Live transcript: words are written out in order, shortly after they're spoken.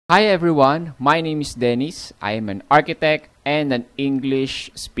Hi everyone, my name is Dennis. I am an architect and an English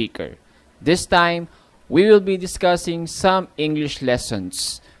speaker. This time, we will be discussing some English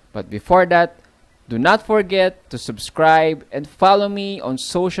lessons. But before that, do not forget to subscribe and follow me on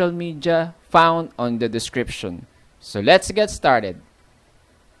social media found on the description. So let's get started.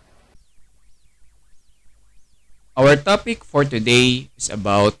 Our topic for today is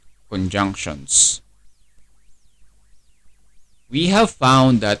about conjunctions. We have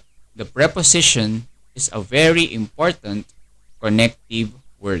found that the preposition is a very important connective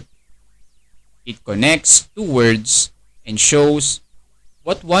word. It connects two words and shows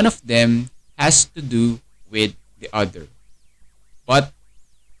what one of them has to do with the other. But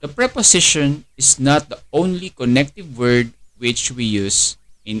the preposition is not the only connective word which we use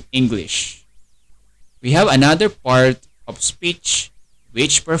in English. We have another part of speech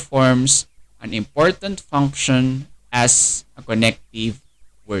which performs an important function as a connective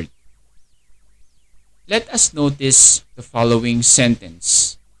word. Let us notice the following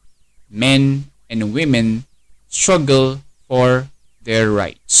sentence. Men and women struggle for their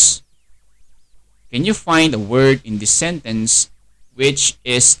rights. Can you find a word in this sentence which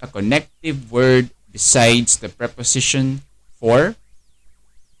is a connective word besides the preposition for?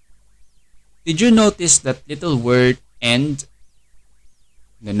 Did you notice that little word and?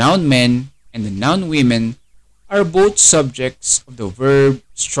 The noun men and the noun women are both subjects of the verb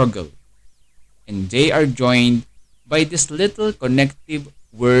struggle, and they are joined by this little connective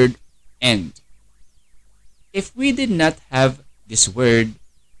word and. If we did not have this word,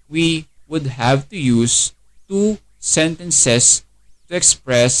 we would have to use two sentences to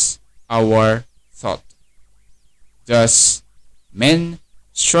express our thought. Thus, men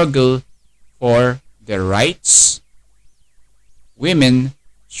struggle for their rights. Women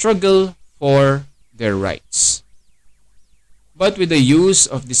struggle for their rights. But with the use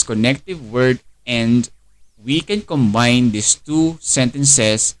of this connective word and, we can combine these two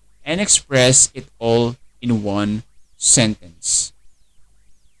sentences and express it all in one sentence.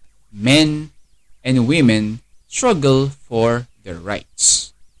 Men and women struggle for their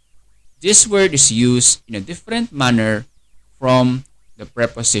rights. This word is used in a different manner from the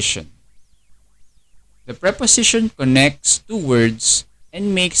preposition. The preposition connects two words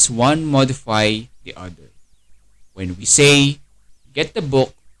and makes one modify the other. When we say, get the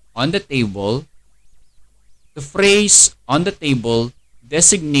book on the table, the phrase on the table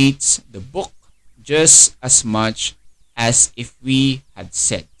designates the book just as much as if we had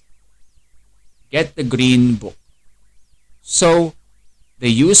said, get the green book. So, the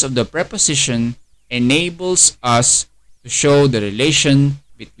use of the preposition enables us to show the relation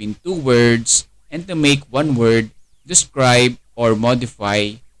between two words and to make one word describe or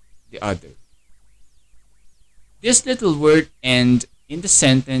modify the other. This little word and in the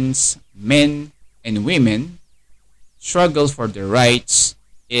sentence men and women struggle for their rights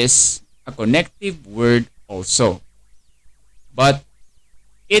is a connective word also. But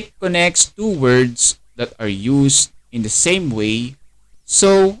it connects two words that are used in the same way,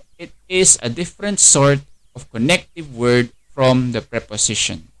 so it is a different sort of connective word from the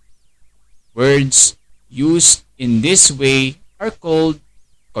preposition. Words used in this way are called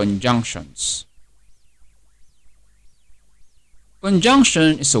conjunctions.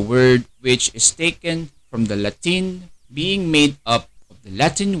 Conjunction is a word which is taken from the Latin, being made up of the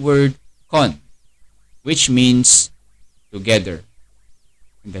Latin word con, which means together,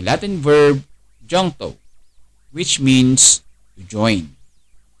 and the Latin verb juncto, which means to join.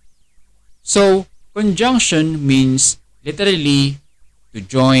 So, conjunction means literally to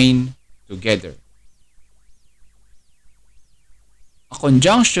join together. A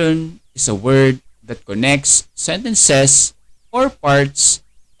conjunction is a word that connects sentences or parts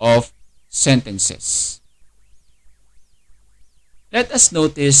of sentences. Let us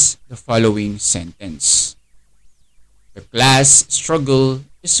notice the following sentence. The class struggle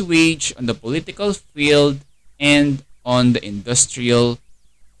is waged on the political field and on the industrial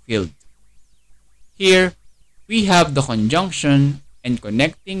field. Here, we have the conjunction and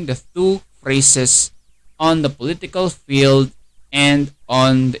connecting the two phrases on the political field and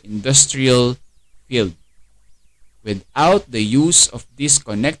on the industrial field. Without the use of this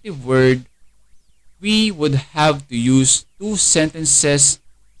connective word, we would have to use two sentences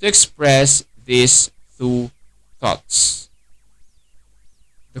to express these two thoughts.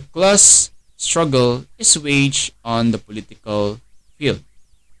 The class struggle is waged on the political field.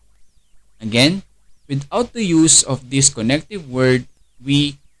 Again, without the use of this connective word,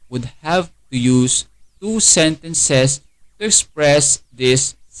 we would have to use two sentences to express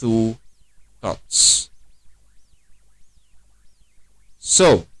these two thoughts.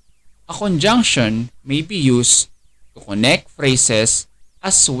 So, A conjunction may be used to connect phrases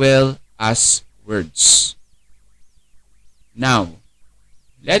as well as words. Now,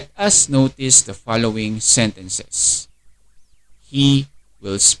 let us notice the following sentences. He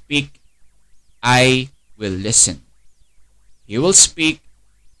will speak, I will listen. He will speak,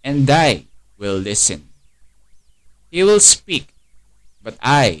 and I will listen. He will speak, but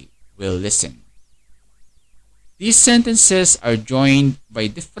I will listen. These sentences are joined by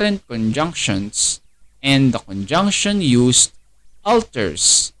different conjunctions, and the conjunction used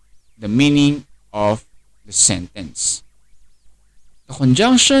alters the meaning of the sentence. The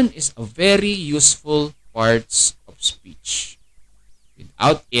conjunction is a very useful part of speech.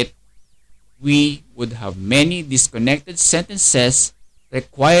 Without it, we would have many disconnected sentences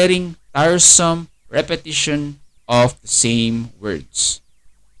requiring tiresome repetition of the same words.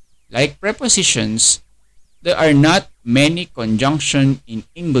 Like prepositions, there are not many conjunctions in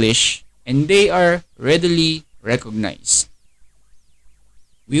English and they are readily recognized.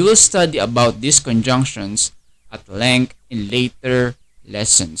 We will study about these conjunctions at length in later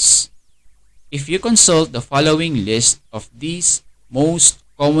lessons. If you consult the following list of these most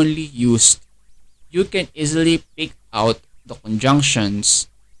commonly used, you can easily pick out the conjunctions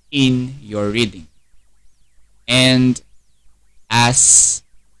in your reading. And as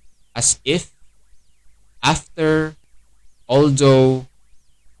if, after, although,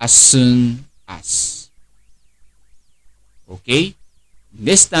 as soon as. Okay?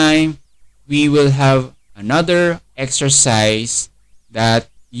 This time, we will have another exercise that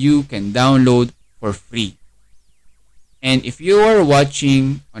you can download for free. And if you are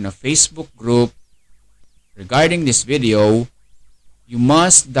watching on a Facebook group regarding this video, you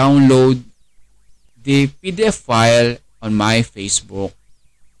must download the PDF file on my Facebook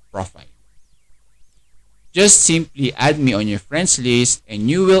profile. Just simply add me on your friends list and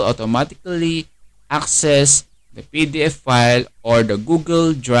you will automatically access the PDF file or the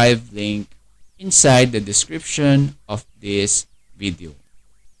Google Drive link inside the description of this video.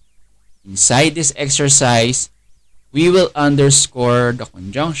 Inside this exercise, we will underscore the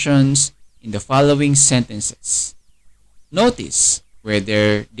conjunctions in the following sentences. Notice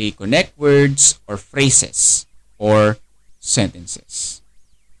whether they connect words or phrases or sentences.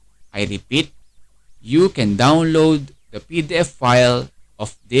 I repeat, you can download the PDF file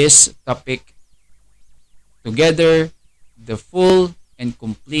of this topic. Together, the full and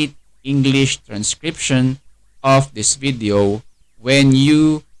complete English transcription of this video when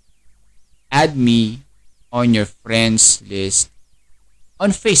you add me on your friends list on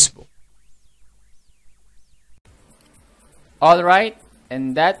Facebook. Alright,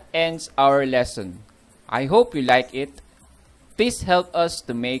 and that ends our lesson. I hope you like it. Please help us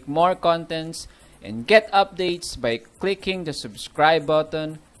to make more contents and get updates by clicking the subscribe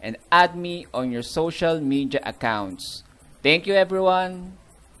button and add me on your social media accounts. Thank you everyone.